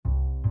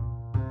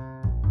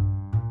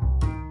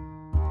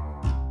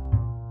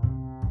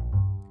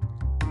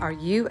Are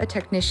you a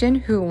technician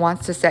who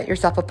wants to set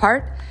yourself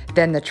apart?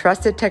 Then the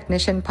Trusted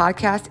Technician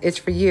podcast is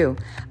for you.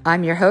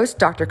 I'm your host,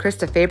 Dr.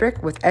 Krista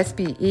Fabric with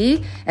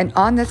SBE, and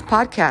on this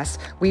podcast,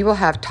 we will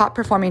have top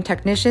performing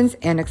technicians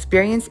and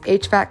experienced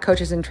HVAC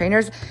coaches and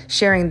trainers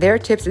sharing their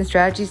tips and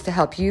strategies to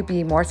help you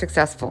be more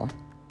successful.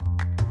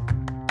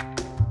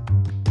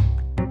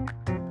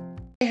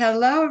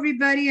 Hello,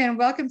 everybody, and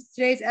welcome to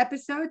today's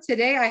episode.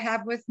 Today, I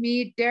have with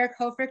me Derek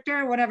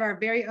Hofrichter, one of our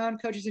very own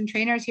coaches and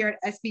trainers here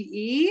at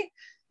SBE.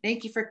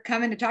 Thank you for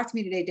coming to talk to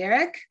me today,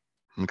 Derek.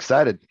 I'm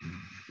excited.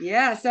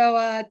 Yeah, so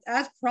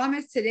as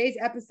promised, today's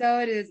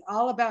episode is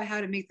all about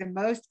how to make the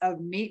most of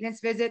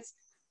maintenance visits.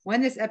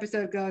 When this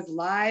episode goes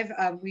live,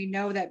 we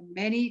know that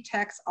many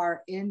techs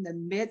are in the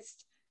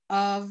midst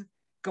of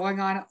going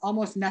on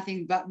almost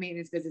nothing but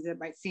maintenance visits, it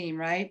might seem,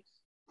 right?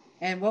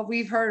 And what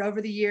we've heard over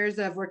the years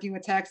of working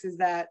with techs is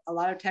that a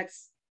lot of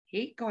techs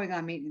hate going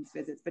on maintenance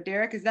visits. But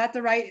Derek, is that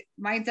the right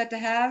mindset to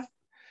have?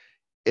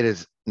 It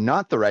is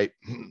not the right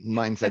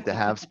mindset to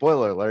have.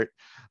 Spoiler alert.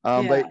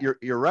 But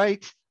you're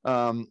right.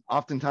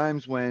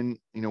 Oftentimes when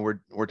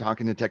we're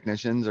talking to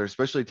technicians, or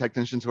especially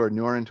technicians who are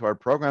newer into our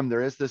program,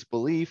 there is this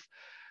belief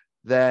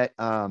that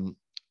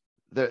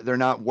they're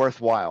not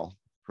worthwhile,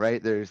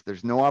 right?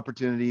 There's no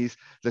opportunities.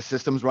 The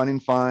system's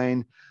running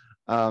fine.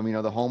 The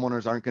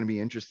homeowners aren't going to be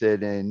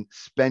interested in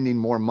spending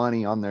more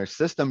money on their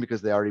system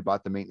because they already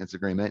bought the maintenance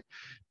agreement.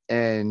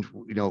 And,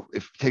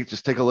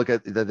 just take a look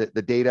at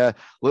the data,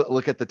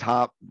 look at the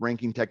top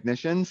ranking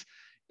technicians,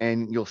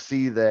 and you'll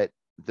see that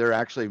they're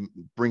actually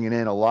bringing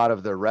in a lot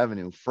of their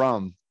revenue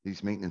from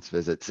these maintenance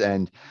visits.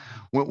 And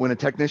when a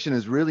technician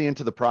is really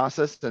into the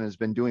process and has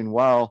been doing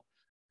well,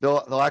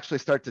 they'll actually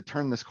start to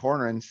turn this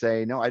corner and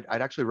say, no, I'd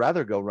actually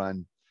rather go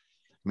run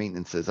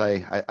maintenances.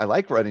 I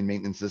like running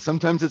maintenances.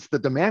 Sometimes it's the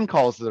demand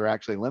calls that are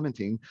actually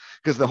limiting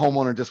because the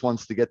homeowner just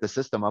wants to get the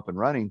system up and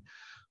running.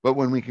 But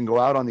when we can go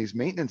out on these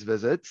maintenance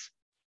visits,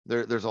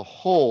 there's a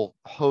whole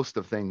host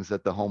of things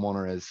that the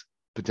homeowner is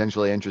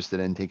potentially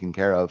interested in taking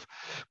care of.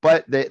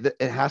 But it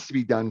has to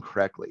be done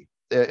correctly.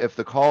 If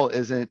the call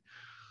isn't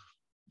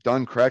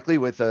done correctly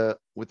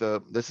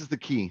this is the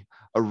key,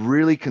 a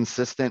really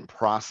consistent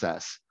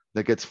process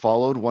that gets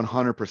followed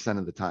 100%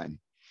 of the time.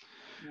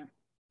 Yeah.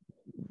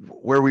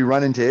 Where we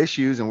run into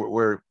issues, and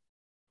where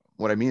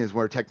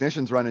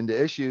technicians run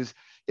into issues,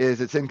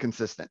 is it's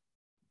inconsistent.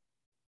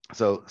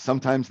 So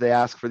sometimes they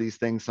ask for these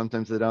things,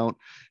 sometimes they don't.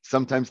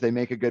 Sometimes they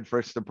make a good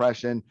first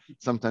impression,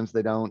 sometimes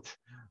they don't.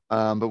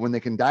 But when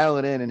they can dial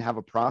it in and have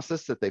a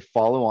process that they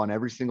follow on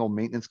every single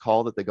maintenance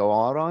call that they go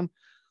out on,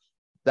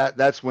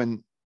 that's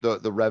when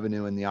the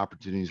revenue and the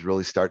opportunities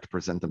really start to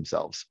present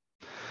themselves.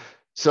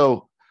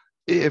 So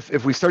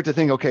if we start to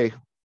think, okay,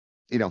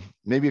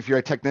 maybe if you're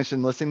a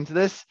technician listening to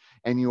this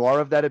and you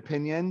are of that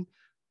opinion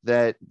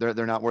that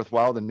they're not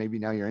worthwhile, then maybe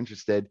now you're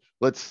interested.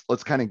 Let's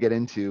kind of get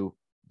into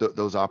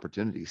those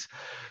opportunities.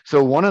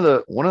 So one of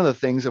the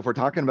things, if we're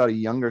talking about a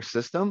younger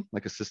system,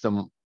 like a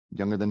system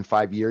younger than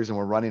 5 years, and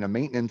we're running a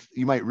maintenance,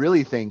 you might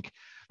really think,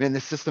 man,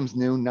 this system's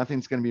new,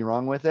 nothing's going to be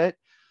wrong with it.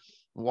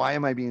 Why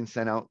am I being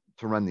sent out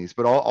to run these?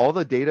 But all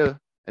the data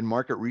and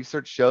market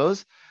research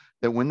shows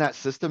that when that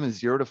system is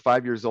 0 to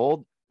 5 years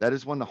old, that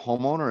is when the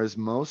homeowner is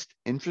most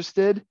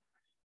interested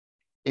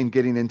in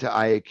getting into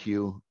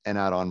IAQ and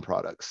add-on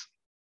products.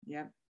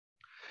 Yeah.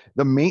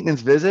 The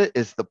maintenance visit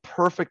is the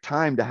perfect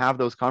time to have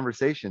those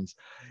conversations.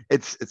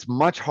 It's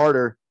much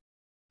harder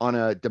on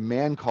a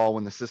demand call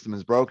when the system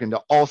is broken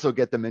to also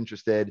get them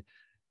interested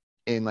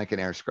in like an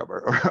air scrubber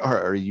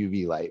or a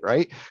UV light,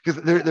 right?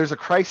 Because there's a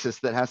crisis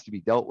that has to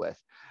be dealt with.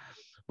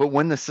 But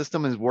when the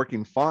system is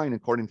working fine,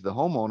 according to the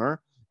homeowner,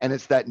 and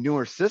it's that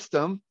newer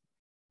system,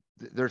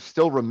 they're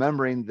still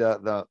remembering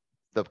the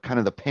kind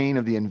of the pain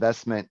of the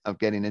investment of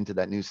getting into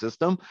that new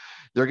system.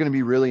 They're going to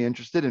be really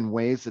interested in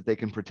ways that they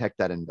can protect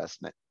that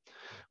investment,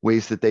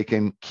 ways that they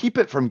can keep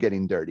it from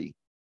getting dirty,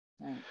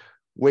 right,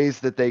 ways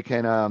that they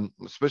can,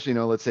 especially,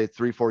 let's say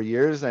 3-4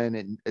 years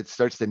and it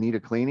starts to need a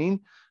cleaning.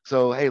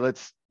 So, hey,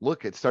 let's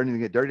look, it's starting to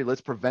get dirty.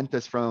 Let's prevent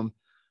this from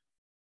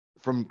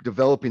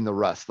developing the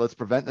rust. Let's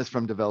prevent this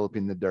from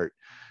developing the dirt.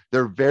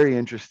 They're very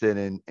interested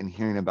in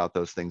hearing about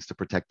those things to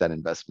protect that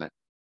investment.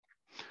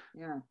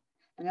 Yeah.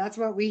 And that's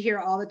what we hear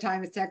all the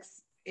time is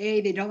techs,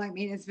 they don't like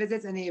maintenance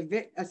visits, and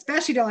they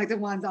especially don't like the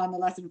ones on the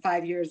less than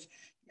 5 years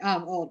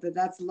old. But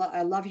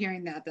I love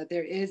hearing that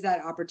there is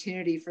that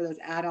opportunity for those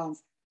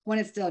add-ons when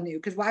it's still new.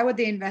 Because why would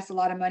they invest a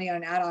lot of money on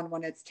an add-on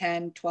when it's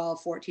 10,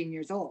 12, 14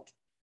 years old?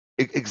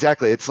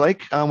 Exactly. It's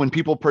like when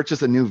people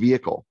purchase a new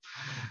vehicle.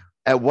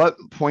 At what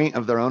point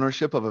of their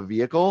ownership of a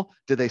vehicle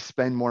do they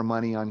spend more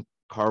money on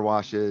car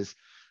washes,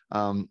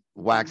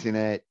 waxing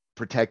it,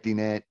 protecting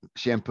it,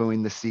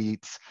 shampooing the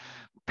seats,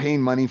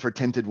 paying money for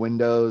tinted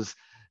windows,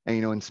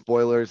 and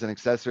spoilers and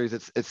accessories?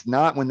 It's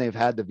not when they've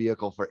had the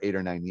vehicle for 8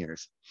 or 9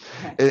 years.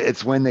 Okay.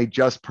 It's when they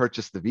just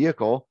purchased the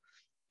vehicle.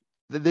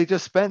 They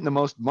just spent the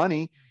most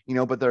money,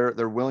 but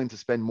they're willing to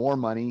spend more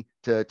money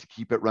to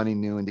keep it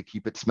running new and to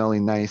keep it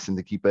smelling nice and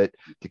to keep it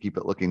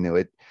looking new.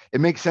 It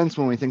makes sense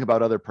when we think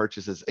about other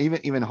purchases,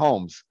 even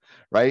homes,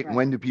 right?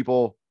 When do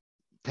people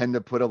tend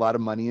to put a lot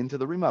of money into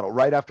the remodel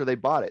right after they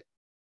bought it.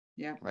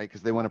 Yeah. Right.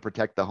 Because they want to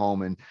protect the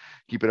home and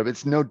keep it up.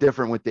 It's no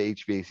different with the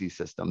HVAC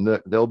system.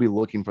 They'll be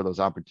looking for those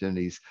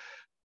opportunities.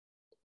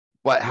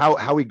 But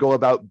how we go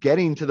about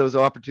getting to those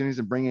opportunities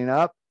and bringing it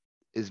up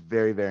is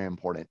very, very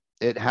important.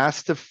 It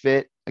has to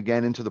fit,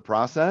 again, into the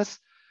process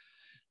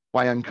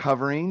by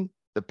uncovering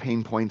the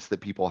pain points that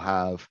people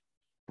have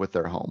with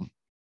their home.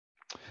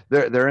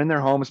 They're in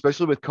their home,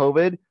 especially with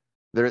COVID.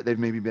 They've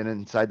maybe been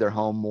inside their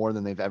home more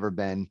than they've ever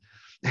been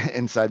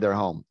inside their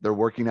home. They're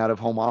working out of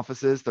home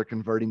offices. They're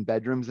converting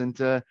bedrooms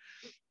into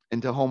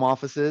home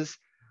offices.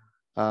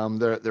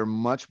 They're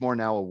much more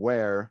now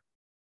aware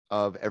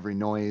of every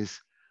noise,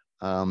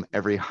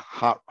 every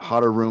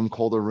hotter room,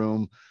 colder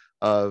room.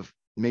 Of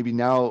maybe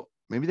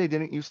they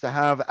didn't used to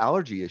have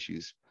allergy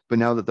issues, but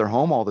now that they're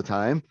home all the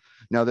time,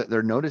 now that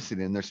they're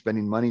noticing it and they're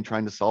spending money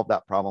trying to solve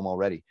that problem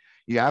already.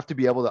 You have to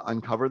be able to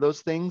uncover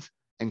those things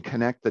and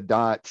connect the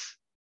dots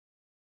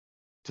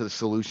to the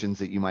solutions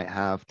that you might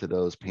have to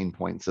those pain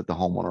points that the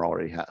homeowner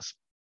already has.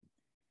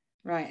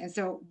 Right. And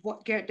so,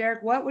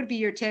 Derek, what would be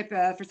your tip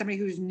for somebody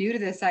who's new to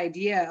this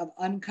idea of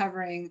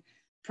uncovering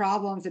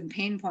problems and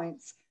pain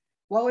points?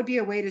 What would be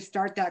a way to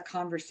start that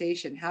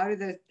conversation? How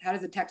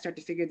does the tech start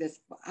to figure this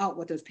out,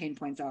 what those pain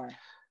points are?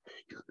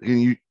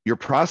 Your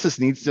process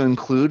needs to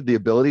include the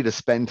ability to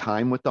spend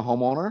time with the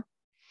homeowner,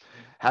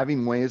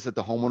 having ways that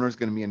the homeowner is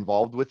going to be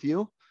involved with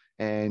you.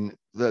 And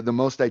the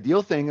most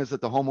ideal thing is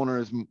that the homeowner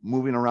is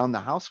moving around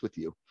the house with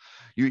you.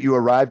 You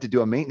arrive to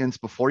do a maintenance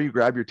before you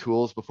grab your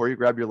tools, before you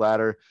grab your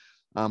ladder,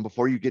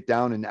 before you get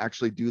down and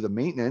actually do the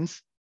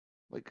maintenance.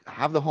 Like,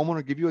 have the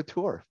homeowner give you a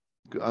tour,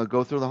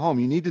 go through the home.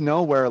 You need to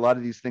know where a lot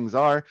of these things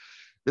are.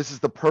 This is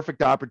the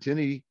perfect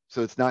opportunity.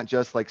 So it's not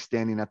just like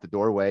standing at the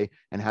doorway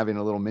and having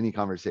a little mini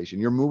conversation.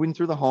 You're moving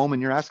through the home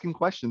and you're asking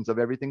questions of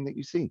everything that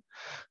you see.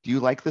 Do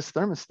you like this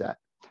thermostat?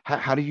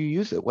 How do you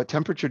use it? What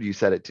temperature do you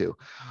set it to?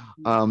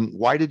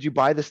 Why did you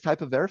buy this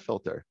type of air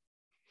filter?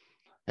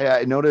 Hey,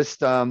 I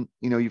noticed,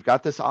 you've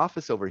got this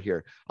office over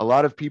here. A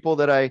lot of people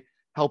that I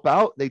help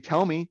out, they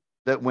tell me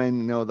that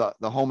when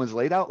the home is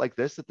laid out like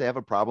this, that they have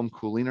a problem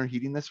cooling or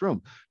heating this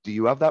room. Do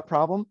you have that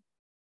problem,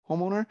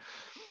 homeowner?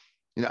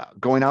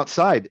 Going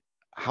outside,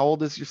 how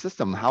old is your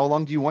system? How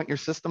long do you want your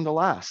system to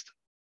last?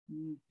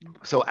 Mm-hmm.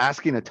 So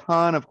asking a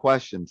ton of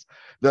questions.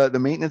 The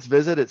maintenance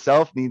visit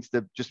itself needs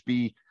to just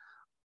be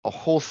a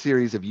whole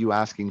series of you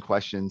asking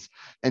questions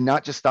and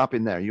not just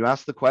stopping there. You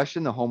ask the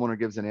question, the homeowner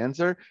gives an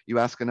answer. You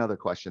ask another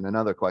question,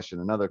 another question,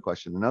 another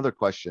question, another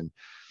question.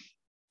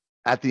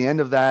 At the end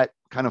of that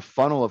kind of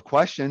funnel of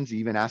questions,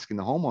 even asking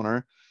the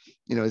homeowner,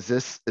 is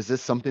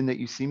this something that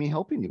you see me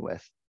helping you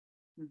with?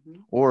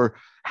 Mm-hmm. Or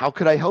how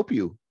could I help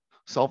you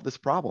solve this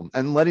problem?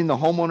 And letting the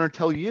homeowner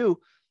tell you,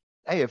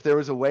 hey, if there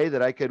was a way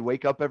that I could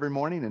wake up every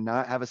morning and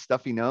not have a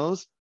stuffy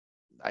nose,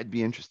 I'd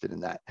be interested in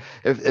that.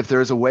 If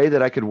there's a way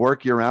that I could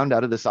work year round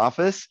out of this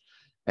office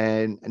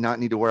and not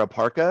need to wear a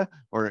parka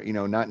or,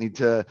 not need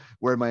to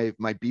wear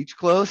my beach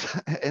clothes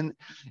in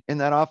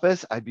that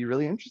office, I'd be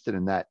really interested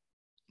in that.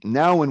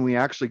 Now, when we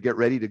actually get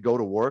ready to go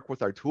to work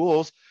with our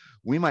tools,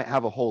 we might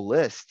have a whole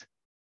list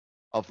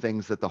of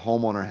things that the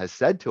homeowner has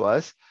said to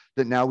us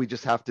that now we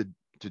just have to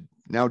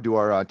now do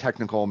our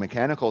technical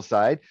mechanical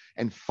side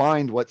and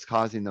find what's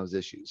causing those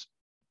issues.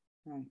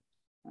 Right.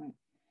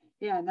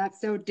 Yeah, and that's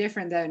so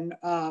different than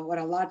what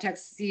a lot of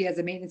techs see as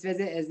a maintenance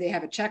visit is they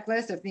have a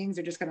checklist of things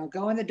they're just going to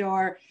go in the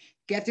door,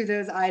 get through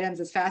those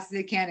items as fast as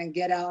they can and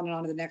get out and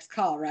on to the next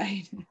call,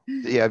 right?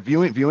 Yeah,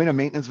 viewing a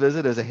maintenance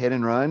visit as a hit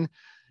and run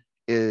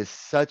is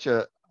such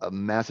a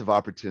massive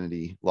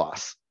opportunity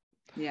loss.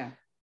 Yeah.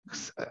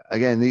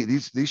 Again,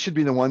 these should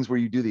be the ones where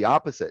you do the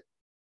opposite.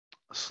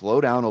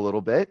 Slow down a little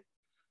bit,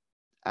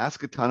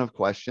 ask a ton of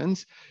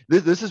questions.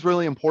 This is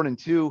really important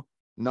too,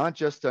 not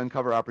just to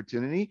uncover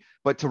opportunity,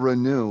 but to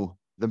renew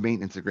the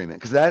maintenance agreement.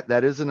 Because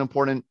that is an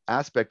important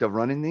aspect of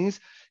running these,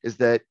 is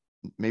that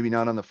maybe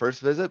not on the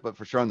first visit, but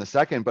for sure on the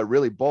second, but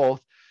really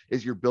both,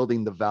 is you're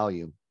building the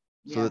value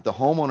so that the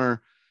homeowner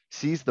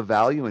sees the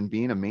value in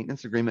being a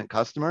maintenance agreement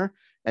customer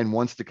and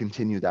wants to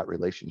continue that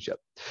relationship.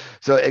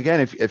 So again,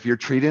 if you're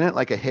treating it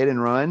like a hit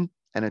and run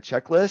and a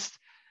checklist,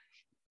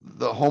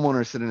 the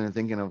homeowner is sitting there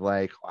thinking of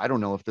like, I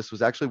don't know if this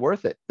was actually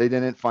worth it. They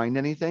didn't find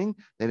anything.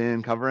 They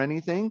didn't cover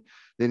anything.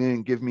 They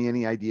didn't give me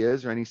any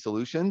ideas or any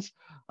solutions.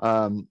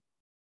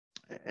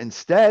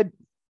 Instead,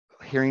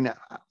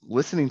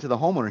 listening to the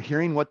homeowner,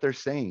 hearing what they're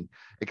saying,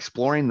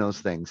 exploring those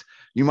things.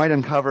 You might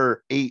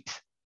uncover 8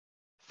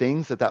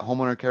 things that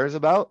homeowner cares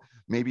about.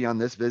 Maybe on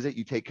this visit,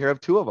 you take care of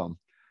 2 of them.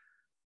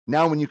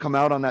 Now, when you come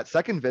out on that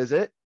second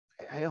visit,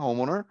 hey,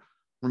 homeowner,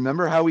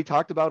 remember how we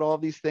talked about all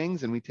of these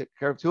things and we took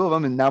care of 2 of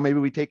them, and now maybe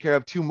we take care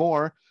of 2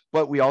 more,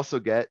 but we also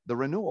get the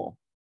renewal.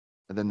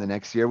 And then the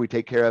next year we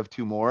take care of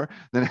 2 more.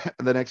 Then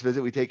the next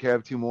visit we take care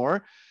of 2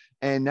 more.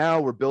 And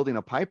now we're building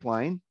a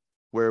pipeline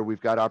where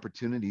we've got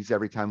opportunities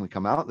every time we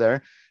come out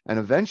there. And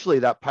eventually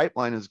that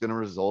pipeline is going to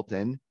result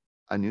in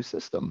a new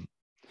system.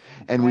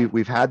 And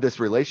we've had this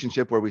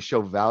relationship where we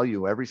show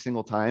value every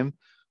single time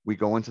we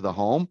go into the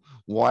home.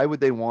 Why would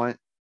they want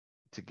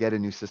to get a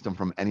new system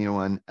from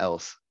anyone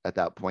else at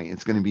that point.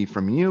 It's going to be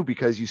from you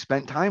because you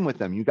spent time with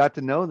them. You got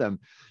to know them.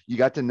 You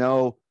got to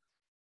know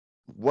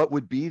what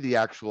would be the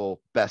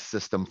actual best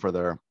system for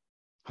their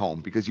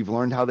home, because you've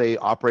learned how they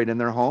operate in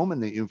their home,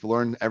 and that you've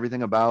learned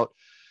everything about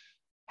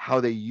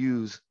how they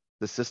use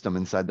the system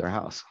inside their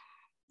house.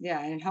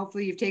 Yeah, and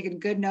hopefully you've taken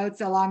good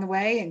notes along the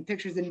way, and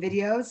pictures and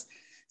videos.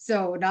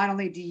 So not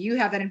only do you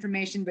have that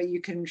information, but you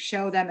can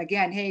show them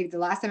again, hey, the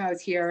last time I was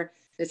here,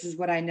 this is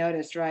what I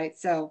noticed, right?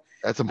 So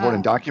that's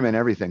important. Document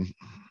everything.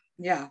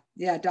 Yeah,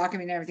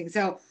 document everything.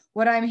 So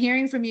what I'm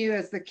hearing from you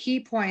is the key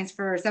points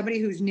for somebody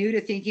who's new to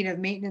thinking of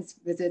maintenance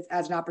visits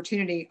as an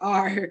opportunity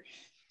are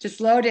to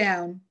slow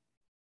down,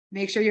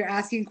 make sure you're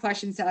asking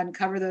questions to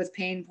uncover those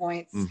pain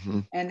points.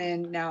 And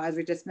then now, as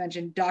we just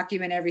mentioned,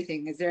 document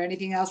everything. Is there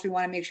anything else we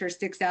want to make sure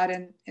sticks out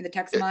in the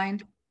tech's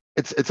mind?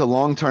 It's a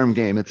long-term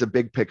game. It's a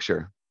big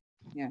picture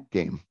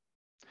game.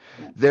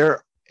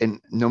 And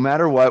no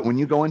matter what, when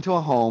you go into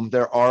a home,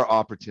 there are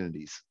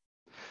opportunities.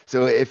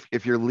 So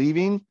if you're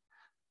leaving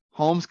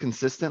homes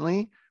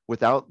consistently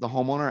without the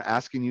homeowner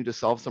asking you to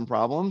solve some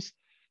problems,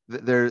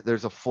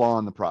 there's a flaw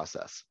in the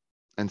process.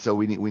 And so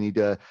we need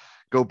to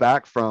go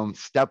back from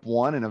step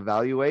one and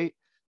evaluate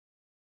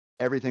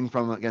everything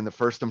from, again, the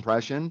first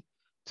impression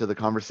to the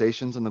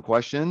conversations and the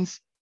questions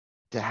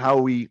to how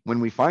when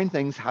we find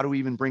things, how do we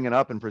even bring it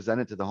up and present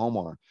it to the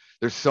homeowner?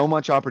 There's so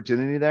much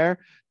opportunity there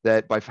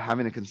that by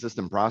having a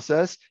consistent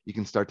process, you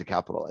can start to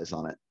capitalize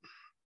on it.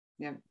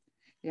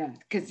 Yeah.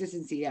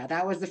 Consistency. Yeah.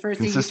 That was the first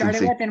thing you started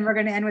with. And we're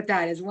going to end with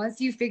that is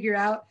once you figure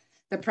out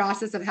the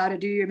process of how to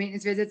do your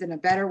maintenance visits in a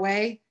better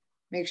way,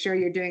 make sure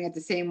you're doing it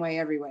the same way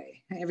every time.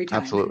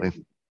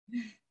 Absolutely.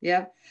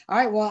 Yep. All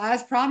right. Well,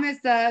 as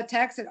promised,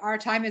 Tex, our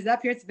time is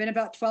up here. It's been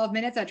about 12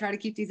 minutes. I try to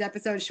keep these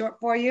episodes short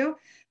for you,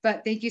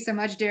 but thank you so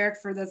much, Derek,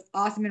 for this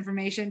awesome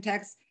information.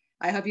 Tex,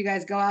 I hope you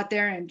guys go out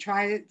there and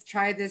try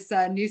this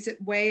new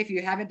way if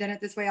you haven't done it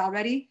this way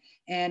already.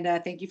 And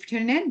thank you for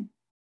tuning in.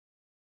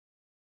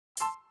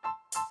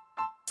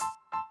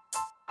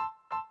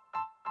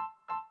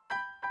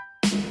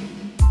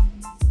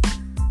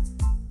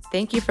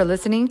 Thank you for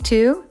listening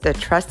to the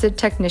Trusted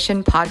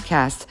Technician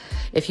Podcast.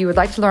 If you would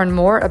like to learn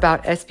more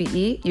about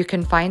SBE, you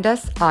can find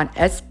us on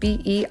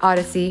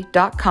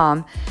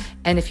sbeodyssey.com.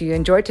 And if you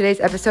enjoyed today's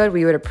episode,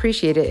 we would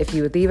appreciate it if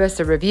you would leave us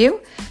a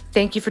review.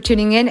 Thank you for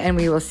tuning in, and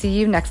we will see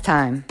you next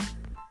time.